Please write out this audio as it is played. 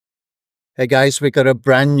Hey guys, we got a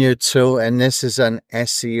brand new tool and this is an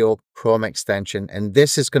SEO Chrome extension and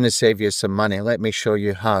this is going to save you some money. Let me show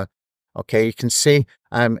you how. Okay, you can see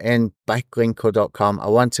I'm in backlinko.com. I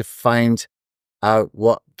want to find out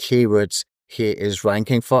what keywords he is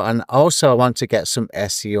ranking for, and also I want to get some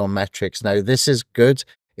SEO metrics. Now this is good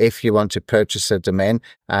if you want to purchase a domain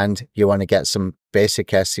and you want to get some basic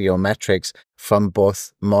SEO metrics from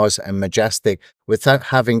both Moz and Majestic without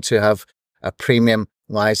having to have a premium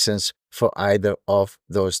license for either of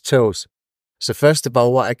those tools. So first of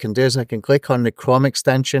all, what I can do is I can click on the Chrome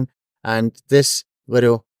extension, and this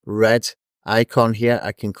little red icon here,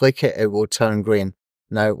 I can click it, it will turn green.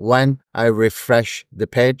 Now, when I refresh the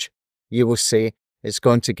page, you will see it's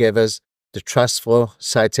going to give us the trust flow,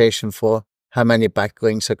 citation flow, how many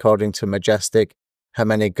backlinks according to Majestic, how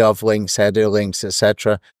many gov links, header links,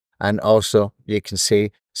 etc. And also you can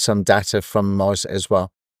see some data from Moz as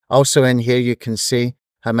well. Also in here, you can see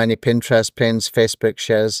how many Pinterest pins, Facebook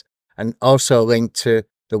shares, and also a link to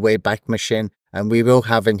the Wayback Machine. And we will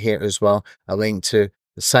have in here as well a link to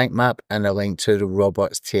the sitemap and a link to the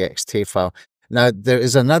robots.txt file. Now, there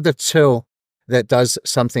is another tool that does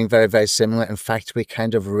something very, very similar. In fact, we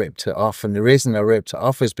kind of ripped it off. And the reason I ripped it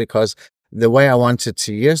off is because the way I wanted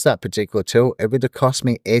to use that particular tool, it would have cost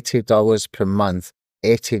me $80 per month,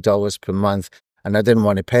 $80 per month. And I didn't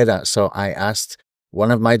want to pay that. So I asked one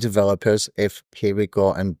of my developers if he would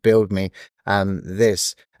go and build me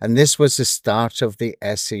this. And this was the start of the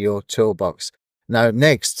SEO toolbox. Now,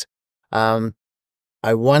 next, I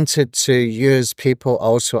wanted to use people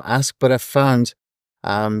also ask, but I found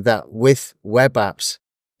that with web apps,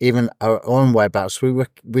 even our own web apps,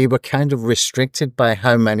 we were kind of restricted by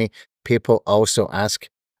how many people also ask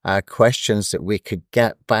questions that we could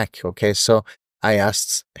get back. Okay, so I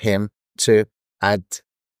asked him to add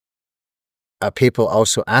a people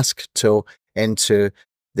also ask tool into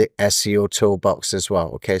the SEO toolbox as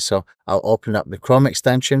well. Okay, so I'll open up the Chrome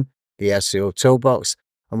extension, the SEO toolbox,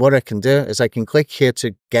 and what I can do is I can click here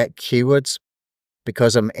to get keywords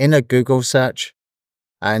because I'm in a Google search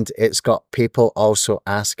and it's got people also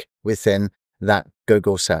ask within that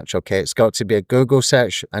Google search. Okay, it's got to be a Google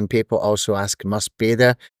search and people also ask must be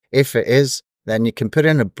there. If it is, then you can put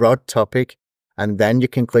in a broad topic and then you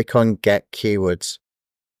can click on get keywords.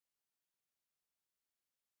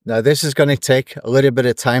 Now, this is going to take a little bit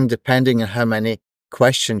of time depending on how many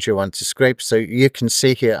questions you want to scrape. So you can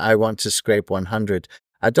see here, I want to scrape 100.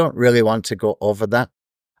 I don't really want to go over that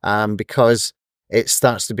because it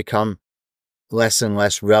starts to become less and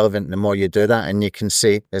less relevant the more you do that. And you can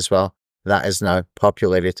see as well, that is now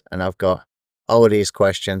populated. And I've got all of these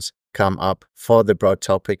questions come up for the broad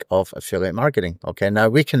topic of affiliate marketing. Okay, now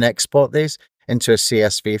we can export these into a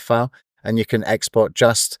CSV file and you can export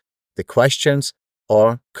just the questions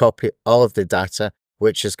or copy all of the data,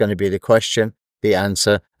 which is going to be the question, the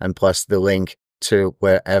answer, and plus the link to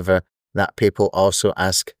wherever that people also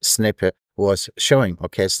ask snippet was showing.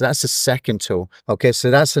 Okay, so that's the second tool. Okay, so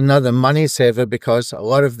that's another money saver because a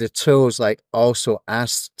lot of the tools like also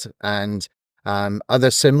asked and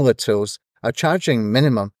other similar tools are charging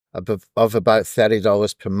minimum of about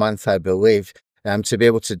 $30 per month, I believe, to be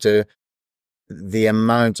able to do the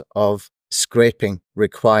amount of scraping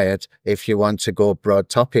required if you want to go broad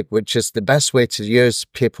topic, which is the best way to use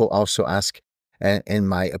people also ask in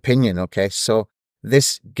my opinion. Okay, so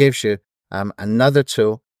this gives you another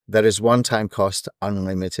tool that is one-time cost,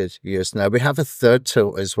 unlimited use. Now we have a third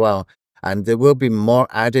tool as well, and there will be more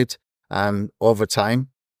added over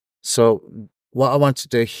time. So what I want to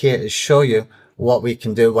do here is show you what we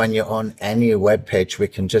can do when you're on any web page. We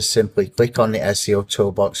can just simply click on the SEO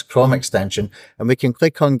toolbox Chrome extension and we can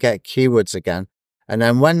click on get keywords again. And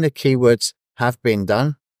then when the keywords have been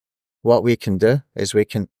done, what we can do is we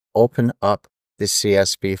can open up the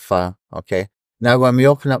CSV file. Okay. Now, when we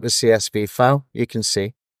open up the CSV file, you can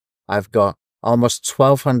see I've got almost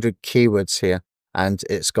 1,200 keywords here and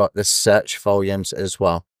it's got the search volumes as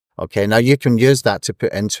well. Okay. Now you can use that to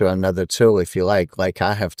put into another tool if you like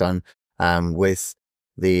I have done with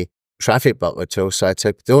the Traffic Butler tool. So I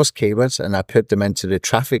took those keywords and I put them into the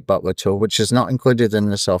Traffic Butler tool, which is not included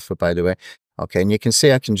in the software, by the way. Okay, and you can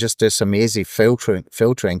see I can just do some easy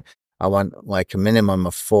filtering. I want like a minimum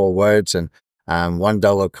of 4 words and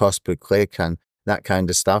 $1 cost per click and that kind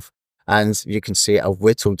of stuff. And you can see I've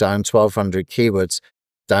whittled down 1,200 keywords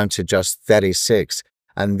down to just 36.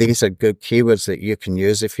 And these are good keywords that you can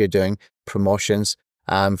use if you're doing promotions.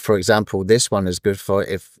 For example, this one is good for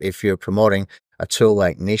if you're promoting a tool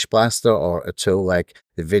like NicheBlasta or a tool like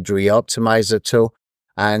the Vid Optimizer tool,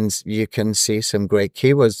 and you can see some great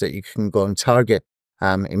keywords that you can go and target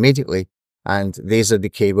immediately. And these are the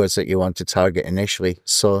keywords that you want to target initially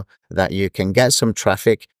so that you can get some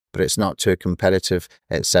traffic, but it's not too competitive,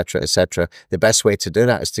 etc., etc. The best way to do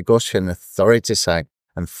that is to go to an authority site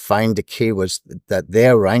and find the keywords that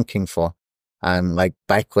they're ranking for. And like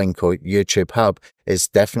Backlink or YouTube Hub is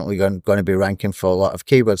definitely going to be ranking for a lot of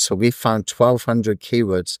keywords. So we found 1,200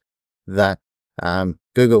 keywords that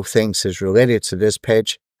Google thinks is related to this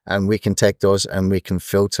page, and we can take those and we can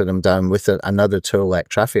filter them down with another tool like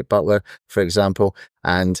Traffic Butler, for example,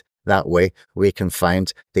 and that way we can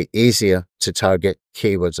find the easier to target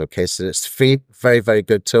keywords. Okay, so it's free, very, very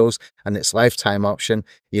good tools, and it's lifetime option.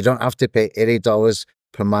 You don't have to pay $80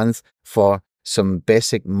 per month for some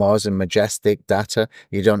basic Moz and Majestic data.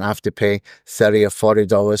 You don't have to pay $30 or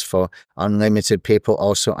 $40 for unlimited people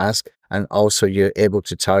also ask, and also you're able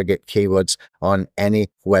to target keywords on any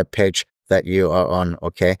web page that you are on.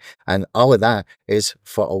 Okay, and all of that is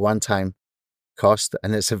for a one-time cost,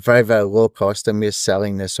 and it's a very, very low cost, and we're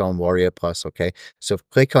selling this on Warrior Plus. Okay, so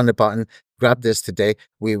click on the button, grab this today.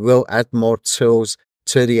 We will add more tools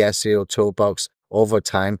to the SEO toolbox over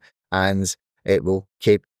time, and it will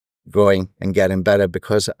keep growing and getting better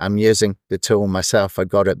because I'm using the tool myself. I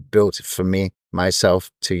got it built for me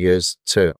myself to use too.